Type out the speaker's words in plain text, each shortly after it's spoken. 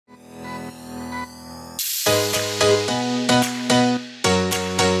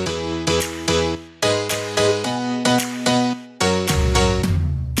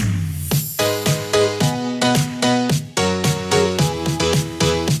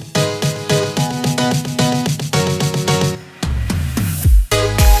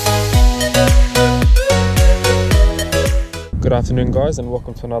Afternoon guys, and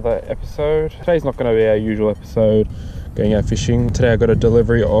welcome to another episode. Today's not going to be our usual episode going out fishing. Today I got a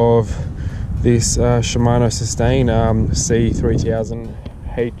delivery of this Shimano Sustain C3000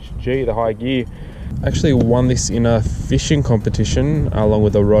 HG, the high gear. I actually won this in a fishing competition along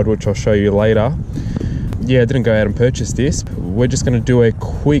with a rod, which I'll show you later. Yeah, I didn't go out and purchase this. We're just going to do a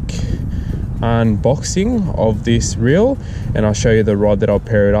quick unboxing of this reel and I'll show you the rod that I'll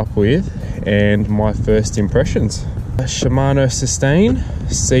pair it up with and my first impressions. Shimano Sustain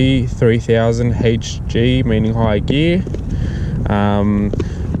C3000 HG, meaning high gear.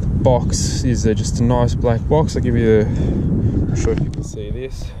 Box is just a nice black box. I'll give you I'm not sure if you can see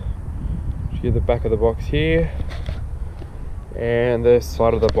this. Show you the back of the box here and the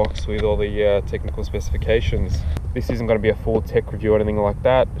side of the box with all the technical specifications. This isn't going to be a full tech review or anything like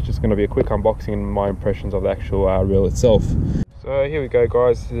that. It's just going to be a quick unboxing and my impressions of the actual reel itself. So here we go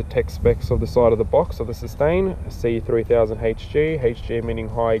guys, this is the tech specs of the side of the box of the Sustain C3000 HG, HG meaning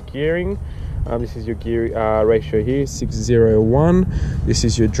high gearing. This is your gear ratio here, 601. This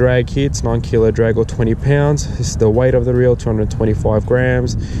is your drag here, it's 9 kilo drag or 20 pounds. This is the weight of the reel, 225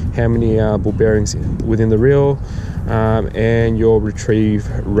 grams. How many ball bearings within the reel, and your retrieve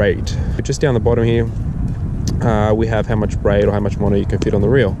rate. Just down the bottom here, we have how much braid or how much mono you can fit on the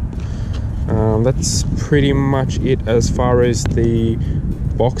reel. That's pretty much it as far as the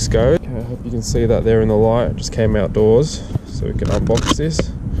box goes. Okay, I hope you can see that there in the light. I just came outdoors so we can unbox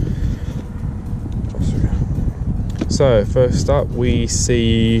this. So first up we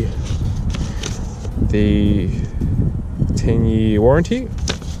see the 10-year warranty.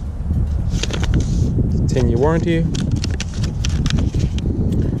 10-year warranty.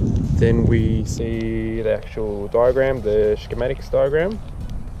 Then we see the actual diagram, the schematics diagram,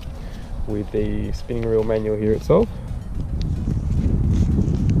 with the spinning reel manual here itself.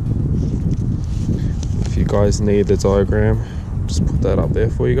 If you guys need the diagram, I'll just put that up there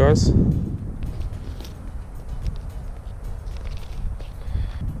for you guys.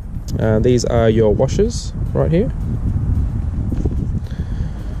 These are your washers right here.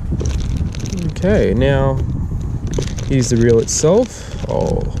 Okay, now here's the reel itself.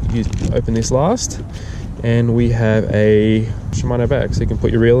 I'll open this last, and we have a Shimano bag, so you can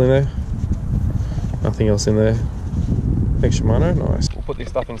put your reel in there. Nothing else in there. Thanks Shimano, nice. We'll put this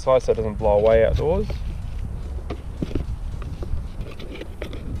stuff inside so it doesn't blow away outdoors.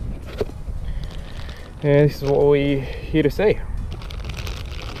 And this is what we're here to see.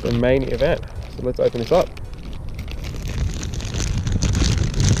 The main event. So let's open this up.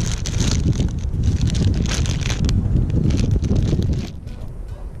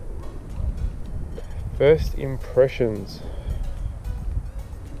 First impressions.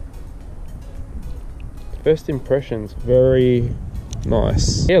 First impressions, very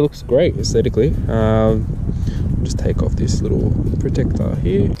nice. Yeah, it looks great aesthetically. Just take off this little protector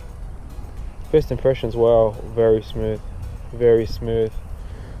here. First impressions, wow, very smooth, very smooth.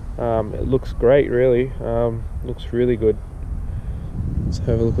 It looks great, really. Looks really good. Let's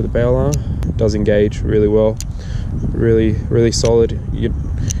have a look at the bail arm. It does engage really well. Really solid. You're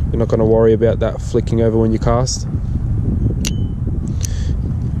not going to worry about that flicking over when you cast.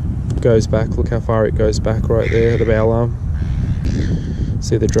 Goes back, look how far it goes back right there, the bail arm.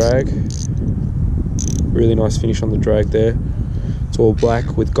 See the drag, really nice finish on the drag there. It's all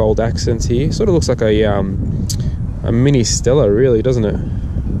black with gold accents here. Sort of looks like a mini Stella, really, doesn't it?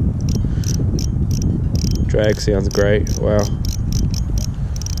 Drag sounds great, wow.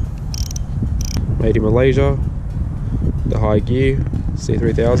 Made in Malaysia, the high gear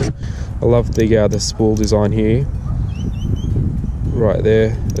C3000. I love the spool design here. Right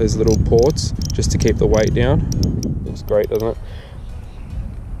there, those little ports just to keep the weight down. Looks great, doesn't it?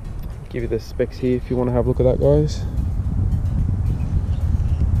 I'll give you the specs here if you want to have a look at that, guys.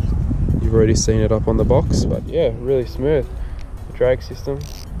 You've already seen it up on the box, but yeah, really smooth. The drag system.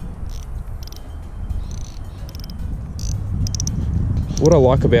 What I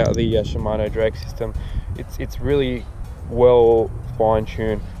like about the Shimano drag system, it's really well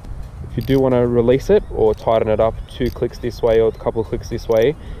fine-tuned. If you do want to release it or tighten it up 2 clicks this way or a couple of clicks this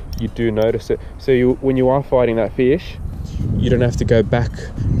way, you do notice it. So when you are fighting that fish, you don't have to go back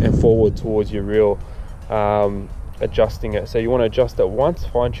and forward towards your reel, adjusting it. So you want to adjust it once,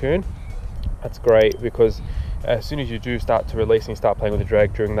 fine tune. That's great, because as soon as you do start to release and you start playing with the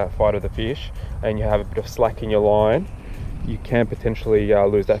drag during that fight of the fish and you have a bit of slack in your line, you can potentially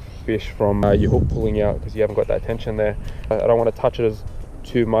lose that fish from your hook pulling out because you haven't got that tension there. I don't want to touch it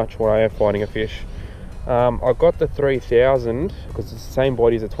too much when I am fighting a fish. I got the 3000 because it's the same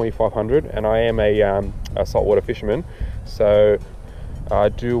body as the 2500, and I am a saltwater fisherman, so I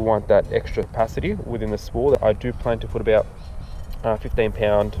do want that extra capacity within the spool. I do plan to put about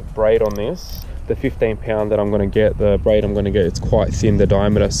 15-pound braid on this. The 15-pound that I'm going to get, the braid I'm going to get, it's quite thin, the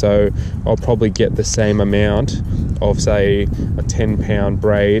diameter, so I'll probably get the same amount of, say, a 10-pound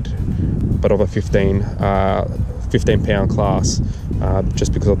braid, but of a 15-pound class,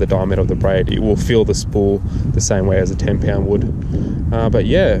 just because of the diameter of the braid. It will feel the spool the same way as a 10-pound would. But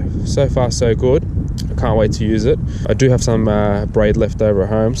yeah, so far so good. I can't wait to use it. I do have some braid left over at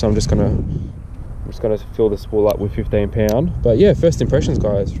home, so I'm just gonna fill the spool up with 15-pound. But yeah, first impressions,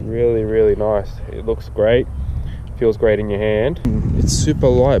 guys, really nice. It looks great, feels great in your hand. It's super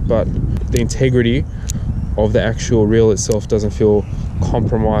light, but the integrity of the actual reel itself doesn't feel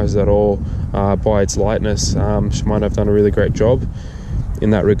compromised at all by its lightness. Shimano have done a really great job in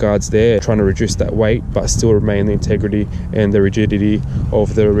that regards there, trying to reduce that weight but still remain the integrity and the rigidity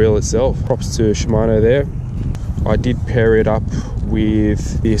of the reel itself. Props to Shimano there. I did pair it up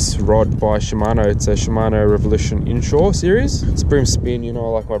with this rod by Shimano. It's a Shimano Revolution Inshore series. It's a Bream spin. You know, I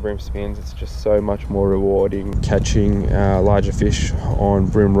like my Bream spins. It's just so much more rewarding catching larger fish on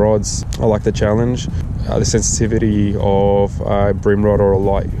Bream rods. I like the challenge. The sensitivity of a Bream rod or a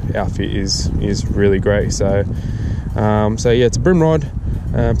light outfit is really great. So yeah, it's a Bream rod.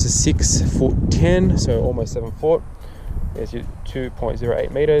 It's a 6'10", so almost 7 foot. There's your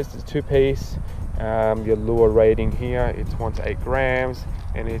 2.08 meters. It's a 2-piece. Your lure rating here, it's 1 to 8 grams,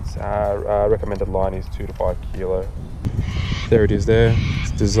 and its recommended line is 2 to 5 kilo. There it is there.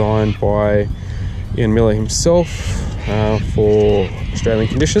 It's designed by Ian Miller himself for Australian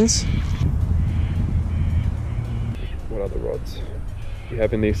conditions. What other rods you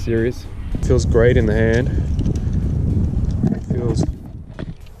have in this series? It feels great in the hand. It feels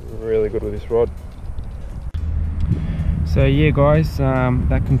really good with this rod. So yeah, guys,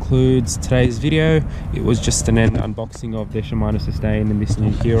 that concludes today's video. It was just an unboxing of the Shimano Sustain and this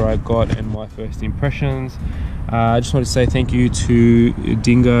new gear I got and my first impressions. I just want to say thank you to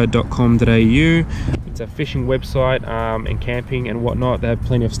dinga.com.au. It's a fishing website and camping and whatnot. They have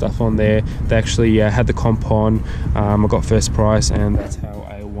plenty of stuff on there. They actually had the comp on. I got first prize, and that's how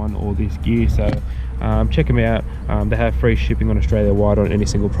I won all this gear. So check them out. They have free shipping on Australia wide on any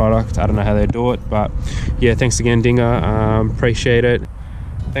single product. I don't know how they do it, but yeah, thanks again, Dinga. Appreciate it.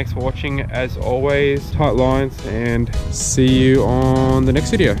 Thanks for watching as always. Tight lines, and see you on the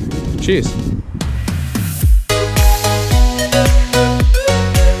next video. Cheers.